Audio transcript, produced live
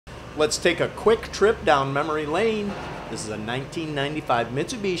Let's take a quick trip down memory lane. This is a 1995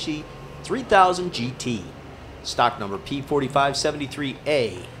 Mitsubishi 3000 GT, stock number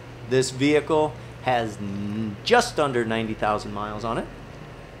P4573A. This vehicle has just under 90,000 miles on it.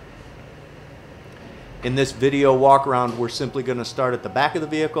 In this video walk around, we're simply going to start at the back of the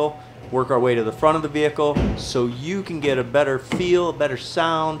vehicle, work our way to the front of the vehicle so you can get a better feel, a better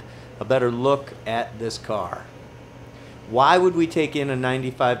sound, a better look at this car. Why would we take in a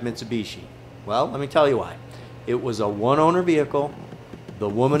 95 Mitsubishi? Well, let me tell you why. It was a one-owner vehicle. The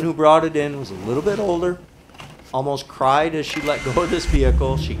woman who brought it in was a little bit older, almost cried as she let go of this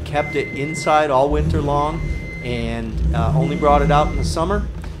vehicle. She kept it inside all winter long and only brought it out in the summer.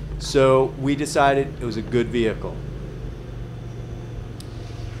 So we decided it was a good vehicle.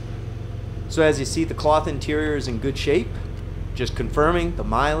 So as you see, the cloth interior is in good shape. Just confirming the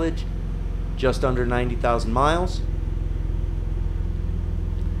mileage, just under 90,000 miles.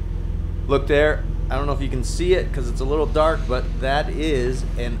 Look there, I don't know if you can see it because it's a little dark, but that is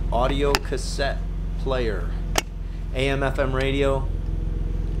an audio cassette player. AM, FM radio.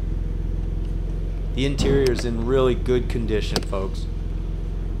 The interior is in really good condition, folks.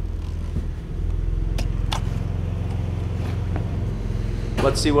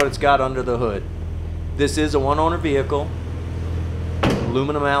 Let's see what it's got under the hood. This is a one-owner vehicle.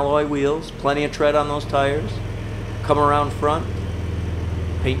 Aluminum alloy wheels, plenty of tread on those tires. Come around front.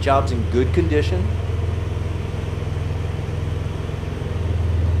 Paint job's in good condition.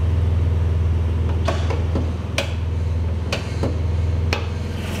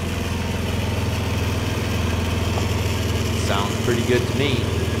 Sounds pretty good to me.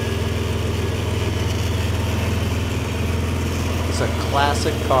 It's a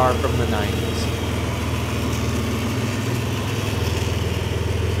classic car from the 90s.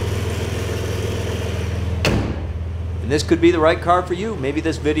 This could be the right car for you. Maybe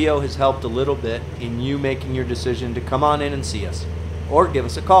this video has helped a little bit in you making your decision to come on in and see us. Or give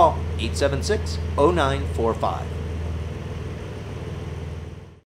us a call, 876-0945.